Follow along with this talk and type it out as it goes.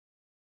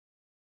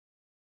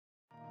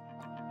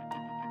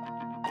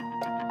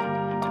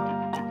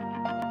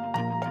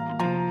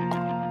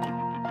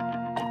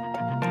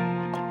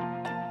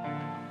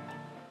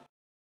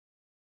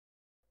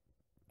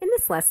In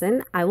this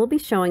lesson, I will be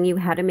showing you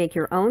how to make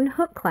your own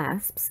hook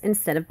clasps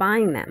instead of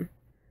buying them.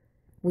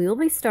 We will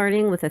be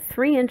starting with a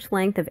 3-inch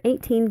length of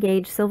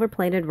 18-gauge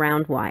silver-plated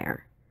round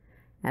wire.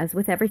 As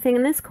with everything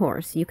in this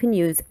course, you can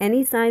use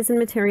any size and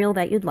material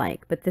that you'd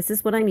like, but this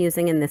is what I'm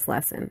using in this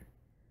lesson.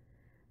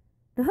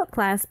 The hook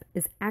clasp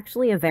is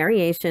actually a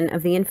variation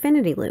of the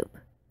infinity loop.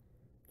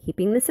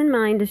 Keeping this in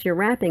mind as you're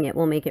wrapping it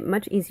will make it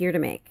much easier to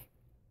make.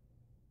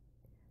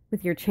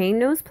 With your chain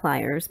nose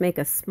pliers, make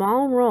a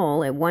small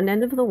roll at one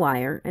end of the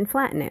wire and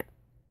flatten it.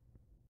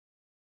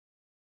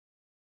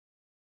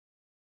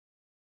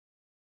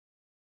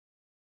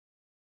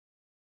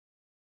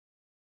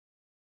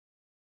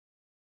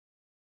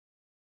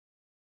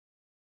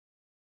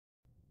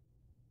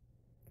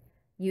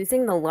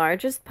 Using the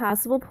largest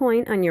possible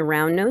point on your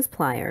round nose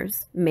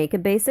pliers, make a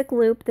basic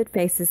loop that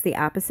faces the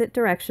opposite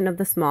direction of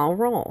the small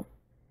roll.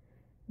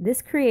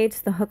 This creates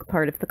the hook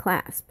part of the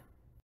clasp.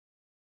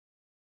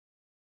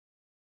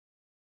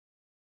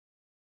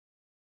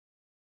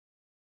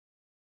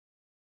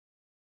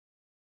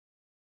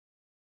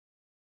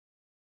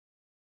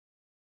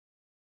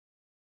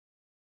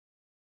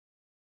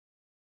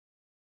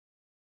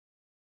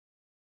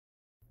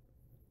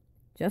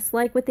 Just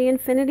like with the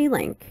infinity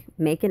link,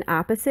 make an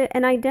opposite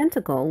and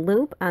identical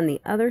loop on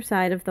the other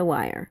side of the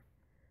wire.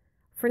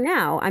 For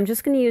now, I'm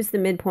just going to use the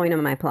midpoint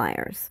of my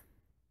pliers.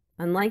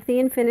 Unlike the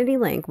infinity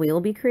link, we will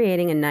be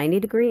creating a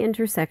 90-degree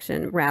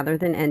intersection rather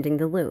than ending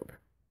the loop.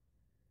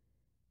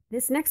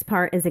 This next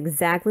part is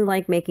exactly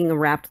like making a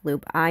wrapped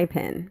loop eye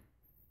pin.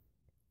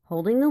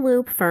 Holding the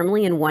loop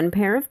firmly in one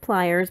pair of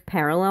pliers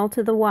parallel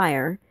to the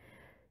wire,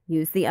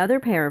 use the other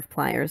pair of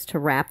pliers to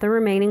wrap the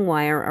remaining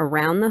wire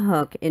around the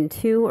hook in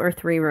 2 or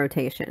 3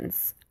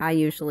 rotations. I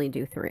usually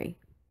do 3.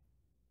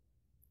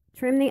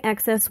 Trim the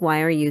excess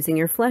wire using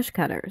your flesh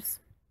cutters.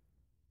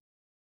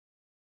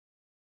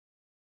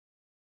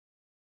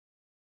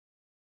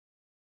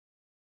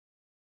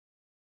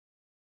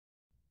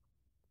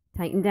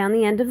 Tighten down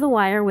the end of the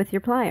wire with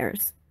your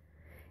pliers.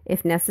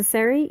 If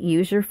necessary,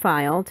 use your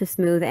file to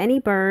smooth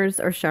any burrs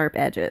or sharp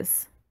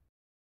edges.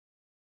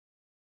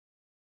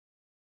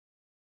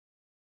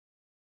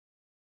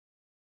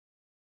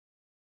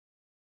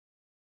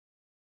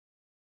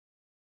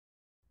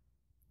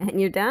 And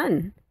you're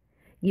done!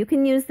 You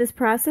can use this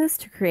process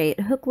to create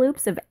hook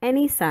loops of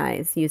any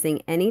size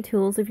using any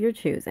tools of your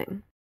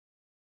choosing.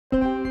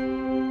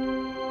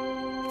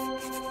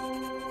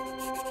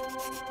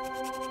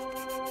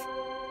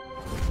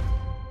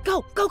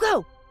 Go, go,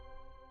 go!